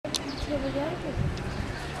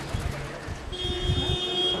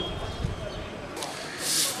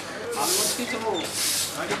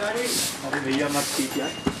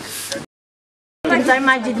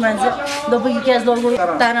مسجد مز دپ یہ لوگ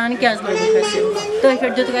تران کیا لوگ تھی پہ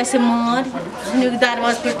دس مار نیک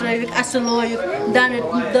درواز پہ ترک اصل لوگ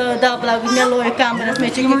دب لگ مے لوگ کمرس مے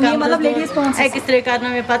أکِس ترٛے کرنا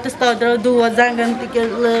مے پتہ تتھ درٛاو دود زنگن تہِ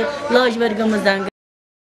لاج ور گٔمٕژ زنگ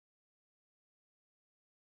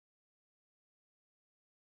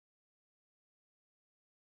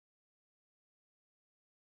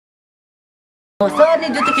سارے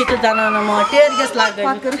دتک یہ زنان مار ٹیر گس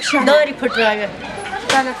لگا دارِ پھٹرٲوِتھ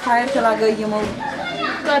پلیٹ فائر تہِ لگٲے یِمو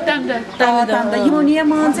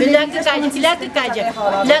لیکھ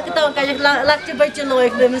تو کجک لکچہِ بچہِ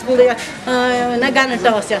لوگ تٔمِس نہ گنہٕ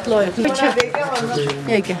ٹاس یتھ لوگ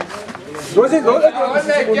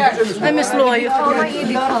أمِس لوگ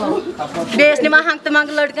بیٚیِس نِوان ہنٛگہٕ تہٕ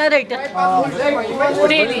منٛگہٕ لڑکن رٔٹِتھ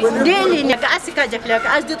ڈیلی نِکھ اَسہِ کجک لیکھ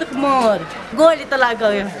اَسہِ دِتُکھ مار گولہِ تہِ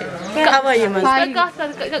لگٲوِتھ ہوٲیی منٛز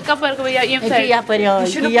یپٲرۍ آے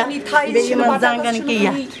بیٚیہِ یِمن زنگن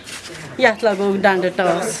کیٚنٛہہ یتھ لگوٚو ڈنڈٕ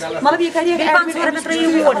ٹاس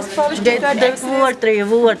ووٹ ترٛٲیِو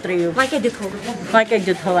وۄنۍ کیٛاہ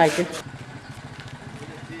دِتہو اَتہِ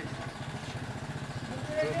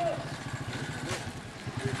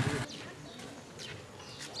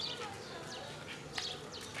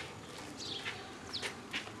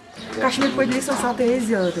کشمیر پولیسن ستٲے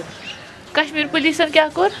زیادٕ کشمیر پولیسن کیا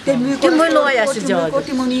کور تِموٕے لوے اَسہِ زیادٕ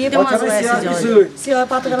تِمو نِیے سیاح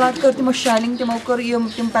پتہٕ کٔر تِمو شیلنگ تِمو کٔر یِم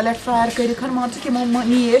تِم پلیٹ فایر کٔرِکھ مان ژٕ تِمو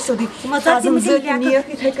نِیے سیوٚدُے نِیَکھ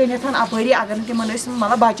یِتھَے کٔنٮ۪تھ اپٲری اگر نہٕ تِمن ٲسۍ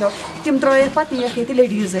مطلب بچاو تِم ترٛٲیِکھ پتہٕ نِیَکھ ییٚتہِ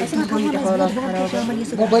لیڈیٖزے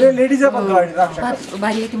پتہٕ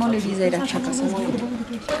بَرے تِمو لیڈیٖزے رکشکس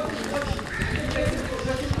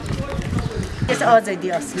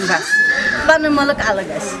آزٲدی آسٕنۍ بس پنُن مُلک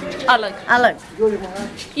الگ آسہِ الگ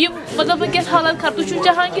مطلب ونکیٚس حالات خراب تُہۍ چھِو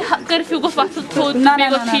چاہان کہِ کرفیوٗ گوٚژھ وقتس تھوٚد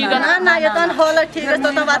نہ یوٚتام حالات ٹھیٖک گژھِ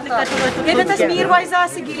توٚتام واتنہٕ ییٚتٮ۪تھ اَسہِ میٖر وایز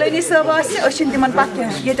آسہِ گیٖلٲنی صٲب آسہِ أسۍ چھِنہٕ تِمن پتہٕ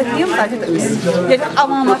کینٛہہ ییٚتٮ۪تھ یِم تتٮ۪تھ أسۍ ییٚتٮ۪تھ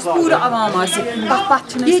عوام آسہِ پوٗرٕ عوام آسہِ تتھ پتہٕ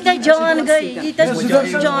چھِنہٕ ییٖتیاہ جان گٔے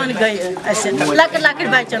ییٖتیاہ جان گٔے اَسہِ لۄکٕٹۍ لۄکٕٹۍ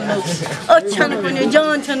بچن لوٚگ أچھ چھنہٕ کُنہِ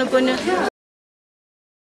جان چھنہٕ کُنہِ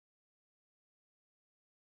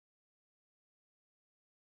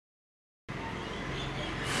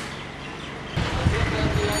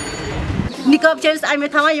نِقاب چھِ أسۍ اَمے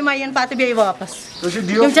تھاوان یِم یِن پتہٕ بیٚیہِ واپس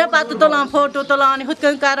یِم چھِ پتہٕ تُلان فوٹو تُلان ہُتھ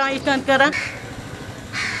کٔنۍ کران یِتھ کٔنۍ کران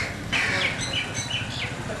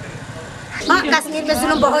کشمیر میں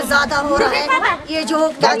ظلم بہت زیادہ ہو رہا ہے یہ جو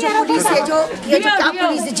پولیس ہے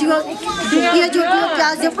یہ جو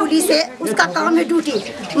پولیس ہے اس کا کام ہے ڈیوٹی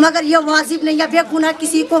مگر یہ واجب نہیں ہے بے گناہ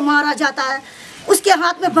کسی کو مارا جاتا ہے اس کے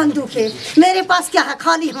ہاتھ میں بندوق ہے میرے پاس کیا ہے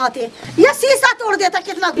خالی ہاتھ ہے یہ شیشہ توڑ دیتا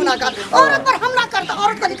کتنا گناہ گار عورت پر حملہ کرتا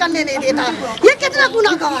عورت کو نکلنے نہیں دیتا یہ کتنا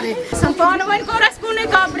گناہ گار ہے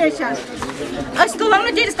کاپریشن أسۍ تُلو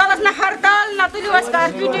نہٕ تیٖتِس کالس نہ ہڑتال نہ تُلِو اَسہِ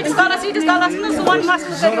کرفیوٗ تیٖتِس کالس نہٕ سون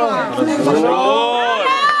مسلہٕ کٔرِو